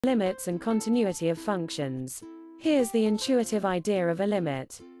limits and continuity of functions. Here's the intuitive idea of a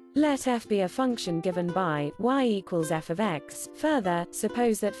limit. Let f be a function given by y equals f of x. Further,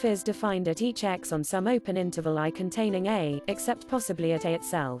 suppose that phi is defined at each x on some open interval I containing a, except possibly at a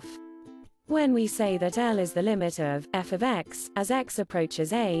itself. When we say that L is the limit of f of x as x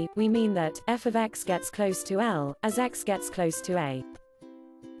approaches a, we mean that f of x gets close to L as x gets close to a.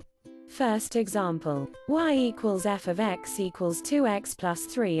 First example. Y equals f of x equals 2x plus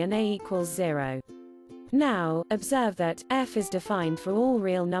 3 and a equals 0. Now, observe that f is defined for all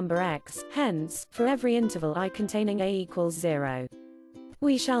real number x, hence, for every interval I containing a equals 0.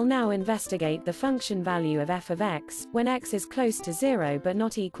 We shall now investigate the function value of f of x, when x is close to 0 but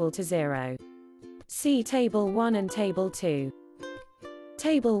not equal to 0. See Table 1 and Table 2.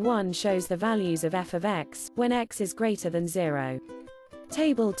 Table 1 shows the values of f of x, when x is greater than 0.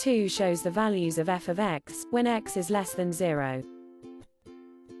 Table 2 shows the values of f of x, when x is less than 0.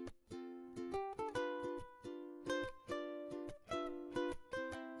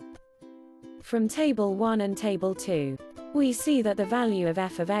 From Table 1 and Table 2, we see that the value of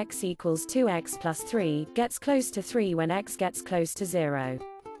f of x equals 2x plus 3 gets close to 3 when x gets close to 0.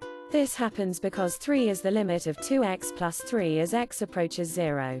 This happens because 3 is the limit of 2x plus 3 as x approaches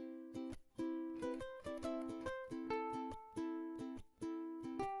 0.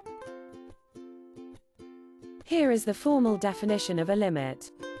 Here is the formal definition of a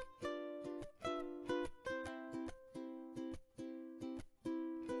limit.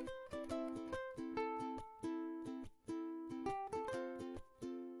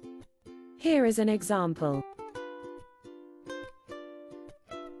 Here is an example.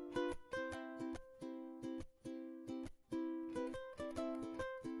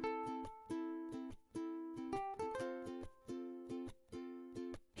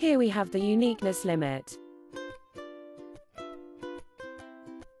 Here we have the uniqueness limit.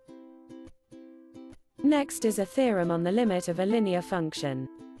 Next is a theorem on the limit of a linear function.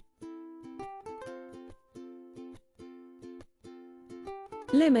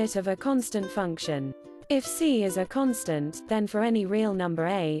 Limit of a constant function. If c is a constant, then for any real number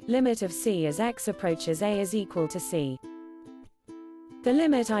a, limit of c as x approaches a is equal to c. The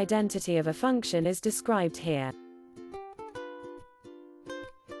limit identity of a function is described here.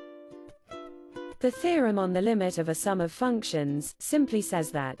 The theorem on the limit of a sum of functions simply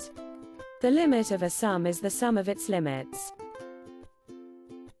says that the limit of a sum is the sum of its limits.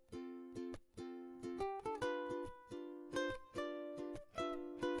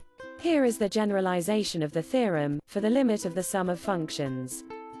 Here is the generalization of the theorem for the limit of the sum of functions.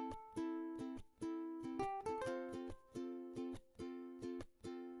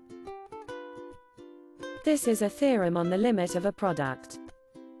 This is a theorem on the limit of a product.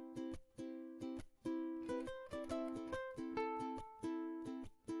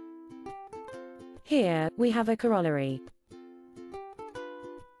 Here, we have a corollary.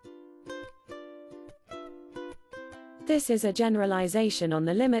 This is a generalization on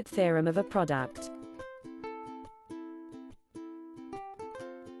the limit theorem of a product.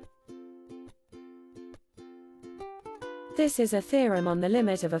 This is a theorem on the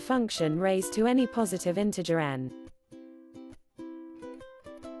limit of a function raised to any positive integer n.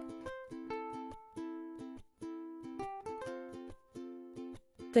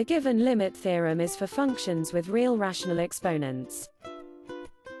 The given limit theorem is for functions with real rational exponents.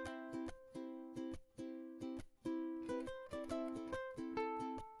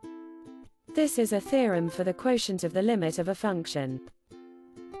 This is a theorem for the quotient of the limit of a function.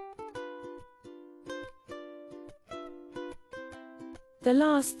 The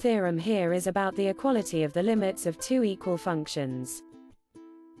last theorem here is about the equality of the limits of two equal functions.